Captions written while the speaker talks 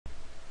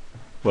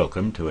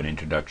Welcome to an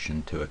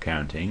introduction to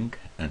accounting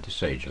and to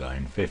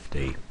Sageline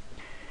 50.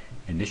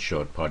 In this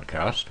short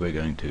podcast we're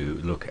going to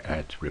look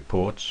at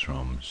reports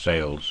from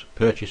sales,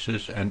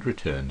 purchases and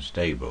returns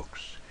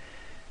daybooks.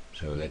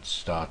 So let's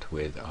start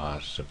with our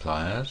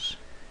suppliers,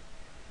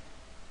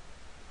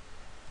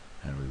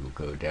 and we will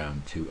go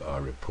down to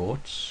our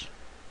reports,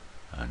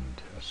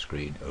 and a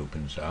screen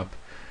opens up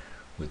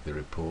with the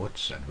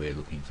reports, and we're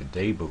looking for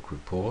daybook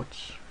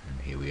reports,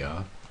 and here we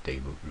are,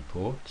 daybook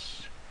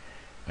reports.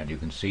 And you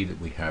can see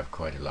that we have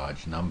quite a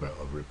large number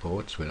of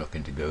reports. We're not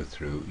going to go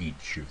through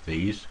each of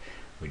these,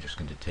 we're just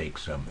going to take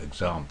some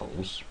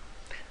examples.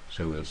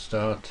 So we'll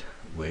start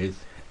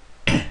with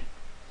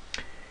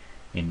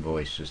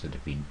invoices that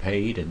have been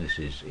paid, and this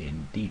is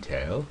in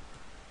detail.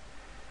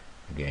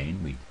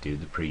 Again, we do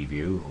the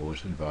preview.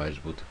 Always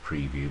advisable to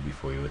preview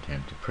before you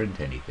attempt to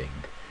print anything.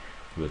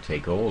 We'll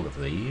take all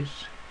of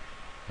these,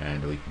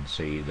 and we can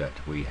see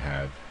that we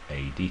have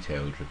a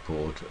detailed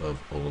report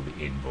of all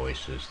the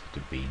invoices that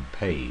have been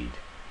paid.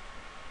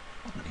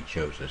 And it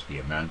shows us the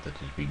amount that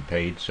has been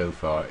paid so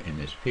far in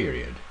this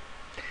period.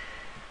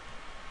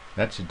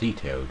 That's a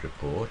detailed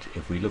report.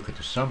 If we look at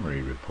a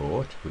summary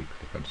report, we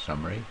click on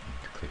summary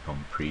and click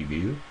on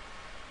preview.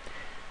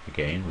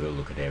 Again, we'll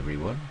look at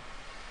everyone.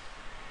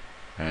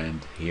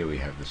 And here we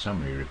have the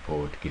summary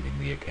report giving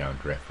the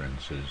account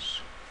references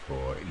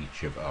for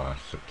each of our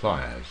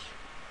suppliers.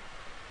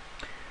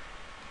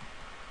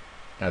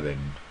 Now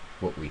then,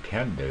 what we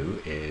can do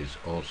is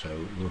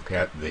also look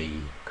at the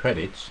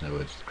credits. In other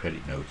words, the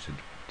credit notes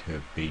that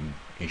have been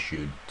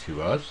issued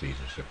to us. These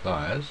are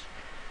suppliers.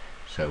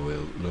 So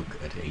we'll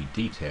look at a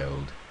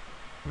detailed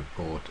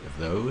report of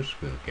those.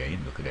 We'll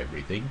again look at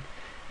everything.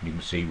 And you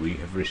can see we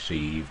have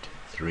received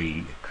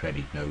 3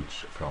 credit notes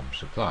from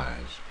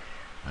suppliers.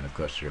 And of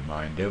course, a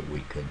reminder,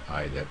 we can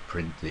either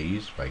print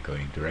these by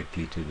going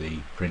directly to the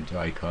print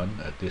icon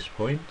at this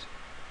point,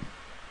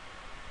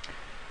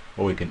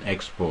 or we can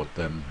export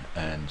them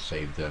and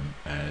save them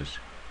as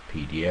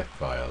PDF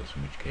files,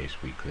 in which case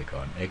we click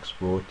on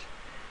export.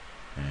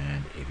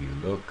 And if you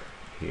look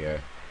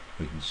here,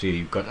 we can see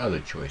you've got other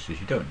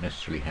choices. You don't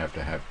necessarily have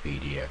to have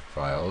PDF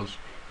files.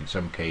 In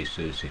some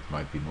cases it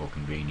might be more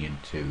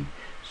convenient to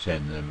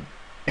send them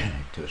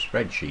to a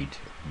spreadsheet,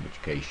 in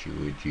which case you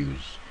would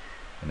use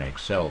an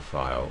Excel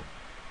file.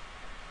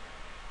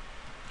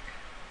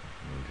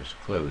 We'll just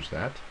close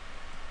that.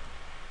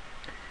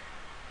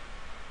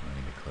 I'm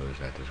going to close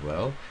that as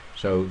well.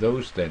 So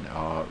those then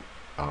are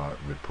our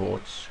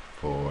reports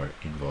for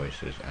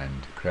invoices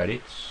and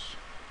credits.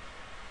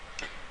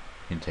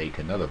 We can take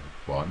another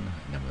one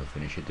and then we'll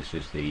finish it. This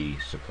is the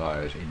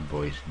supplier's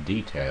invoice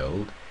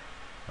detailed.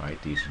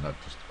 Right, these are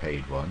not just the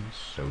paid ones,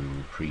 so we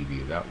will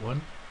preview that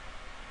one.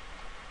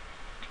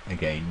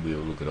 Again, we'll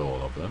look at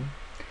all of them.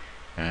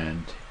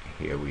 And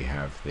here we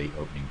have the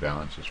opening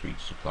balances for each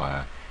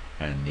supplier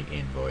and the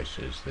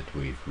invoices that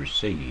we've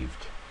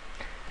received.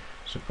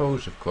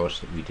 Suppose, of course,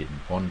 that we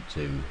didn't want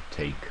to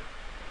take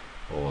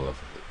all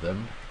of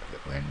them,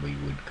 when we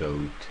would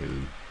go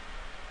to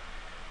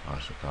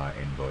our supplier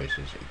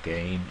invoices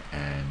again,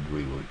 and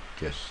we would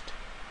just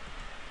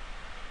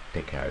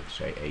pick out,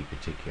 say, a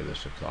particular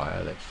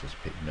supplier. Let's just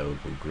pick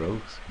Noble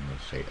Growth, and we'll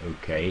say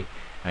OK.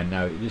 And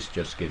now this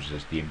just gives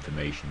us the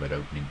information about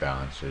opening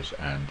balances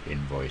and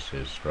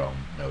invoices from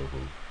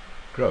Noble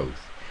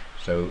Growth.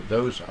 So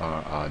those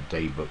are our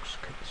daybooks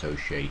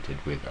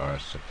associated with our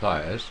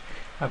suppliers.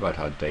 How about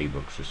our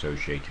daybooks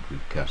associated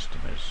with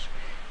customers?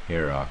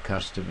 Here are our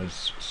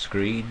customers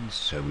screens,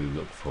 so we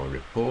look for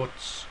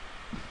reports,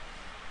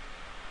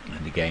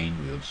 and again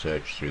we'll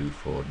search through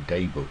for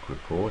daybook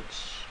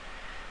reports,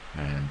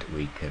 and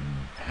we can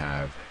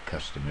have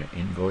customer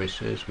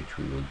invoices, which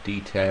we will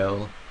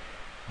detail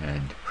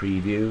and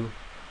preview.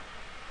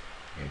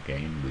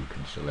 Again, we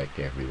can select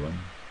everyone,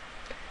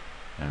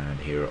 and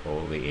here are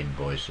all the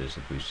invoices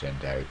that we've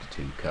sent out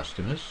to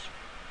customers.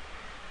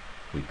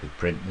 We could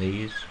print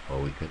these, or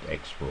we could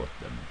export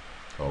them,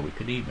 or we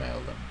could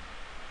email them.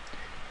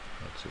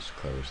 Let's just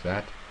close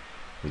that.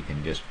 We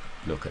can just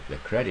look at the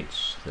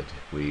credits that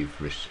we've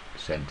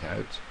sent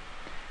out.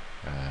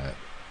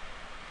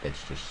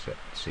 Let's just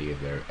see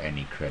if there are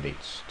any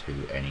credits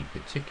to any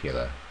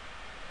particular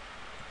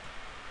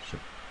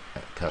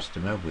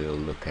customer. We'll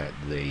look at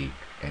the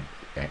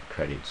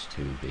credits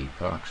to the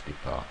Parks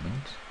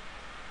Department.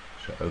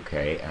 So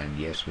OK, and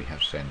yes, we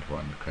have sent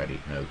one credit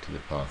note to the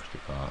Parks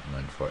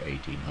Department for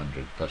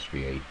 $1,800 plus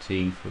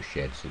VAT for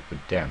sheds that were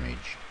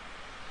damaged.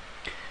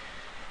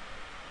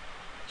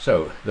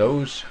 So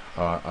those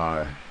are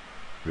our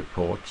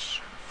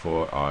reports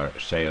for our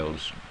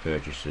sales,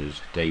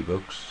 purchases,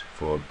 daybooks,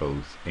 for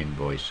both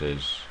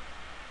invoices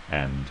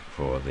and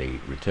for the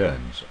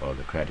returns or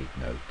the credit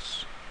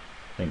notes.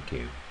 Thank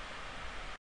you.